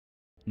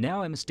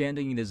Now I'm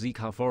standing in the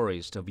Zika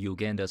forest of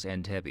Uganda's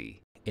Entebbe.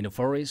 In the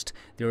forest,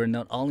 there are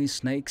not only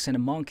snakes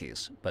and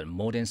monkeys, but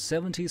more than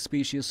 70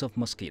 species of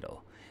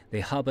mosquito. They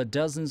harbor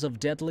dozens of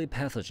deadly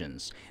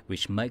pathogens,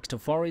 which makes the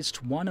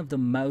forest one of the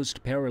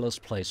most perilous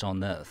places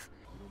on Earth.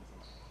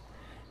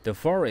 The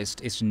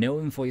forest is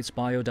known for its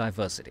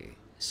biodiversity,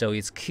 so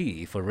it's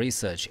key for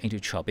research into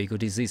tropical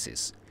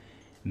diseases.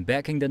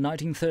 Back in the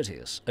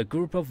 1930s, a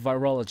group of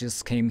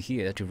virologists came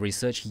here to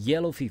research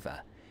yellow fever.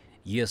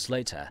 Years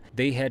later,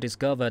 they had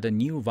discovered a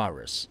new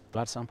virus.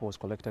 Blood sample was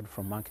collected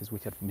from monkeys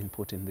which had been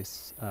put in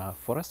this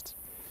forest.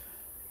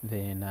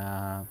 Then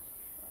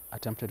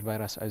attempted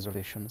virus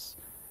isolations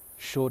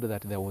showed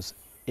that there was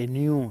a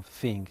new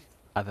thing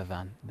other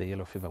than the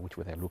yellow fever which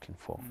we were looking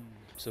for.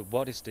 So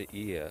what is the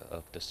year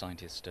of the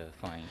scientists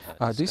find?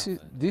 This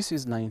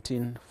is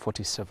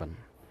 1947.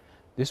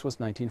 This was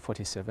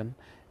 1947.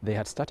 They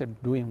had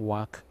started doing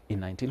work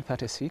in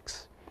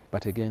 1936.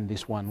 But again,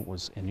 this one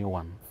was a new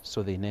one.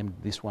 So they named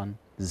this one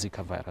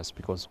Zika virus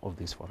because of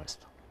this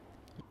forest.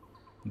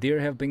 There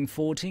have been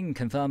 14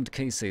 confirmed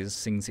cases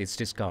since its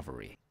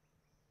discovery.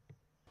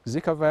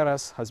 Zika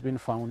virus has been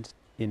found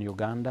in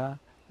Uganda,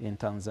 in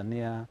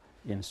Tanzania,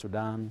 in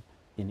Sudan,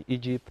 in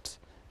Egypt,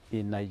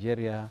 in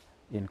Nigeria,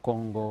 in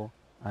Congo,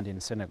 and in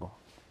Senegal,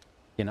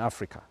 in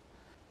Africa.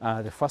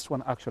 The first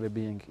one actually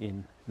being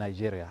in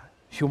Nigeria,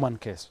 human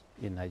case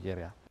in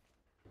Nigeria.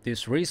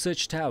 This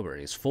research tower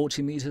is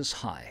 40 meters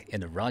high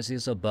and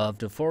rises above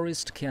the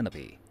forest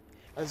canopy.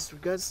 As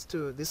regards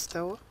to this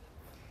tower,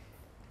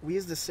 we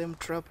use the same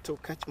trap to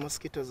catch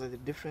mosquitoes at the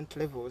different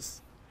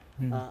levels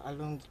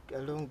along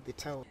the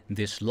tower.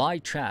 These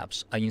light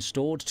traps are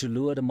installed to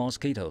lure the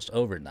mosquitoes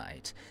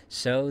overnight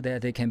so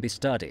that they can be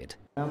studied.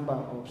 Number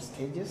of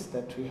stages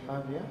that we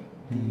have here,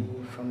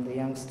 from the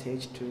young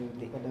stage to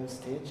the adult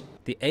stage.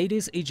 The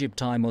Aedes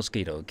aegypti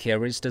mosquito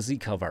carries the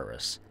Zika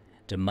virus.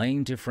 The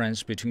main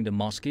difference between the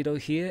mosquito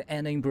here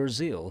and in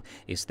Brazil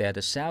is that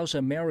the South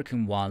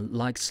American one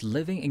likes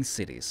living in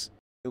cities.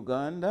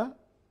 Uganda,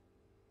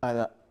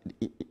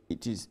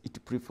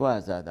 it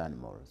prefers other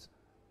animals.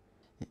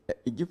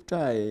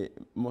 Aegypti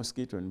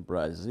mosquito in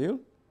Brazil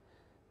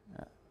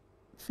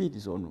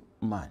feeds on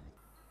man.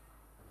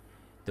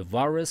 The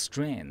virus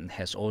strain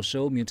has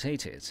also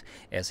mutated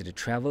as it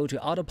traveled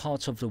to other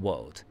parts of the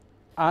world.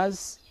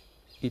 As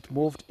it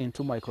moved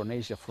into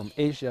Micronesia, from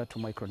Asia to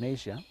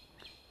Micronesia,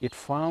 it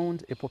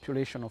found a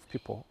population of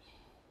people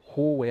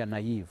who were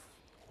naive,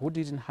 who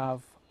didn't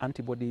have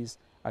antibodies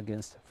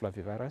against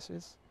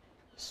flaviviruses,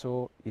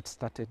 so it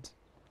started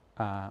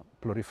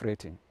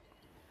proliferating.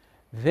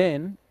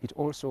 Then it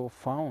also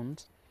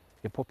found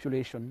a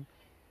population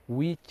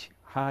which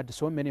had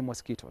so many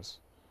mosquitoes.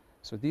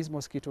 So these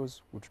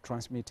mosquitoes would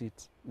transmit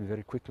it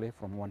very quickly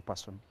from one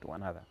person to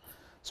another.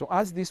 So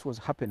as this was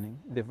happening,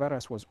 the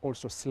virus was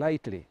also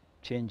slightly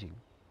changing.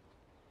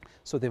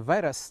 So the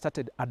virus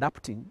started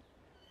adapting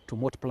to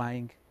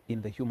multiplying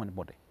in the human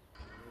body.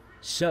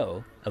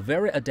 So, a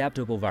very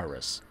adaptable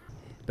virus.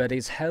 But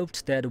it's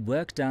hoped that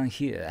work done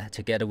here,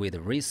 together with the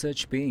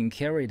research being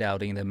carried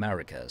out in the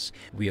Americas,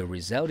 will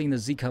result in the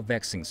Zika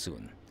vaccine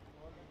soon.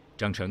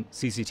 Zhang,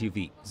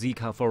 CCTV,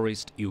 Zika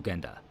Forest,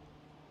 Uganda.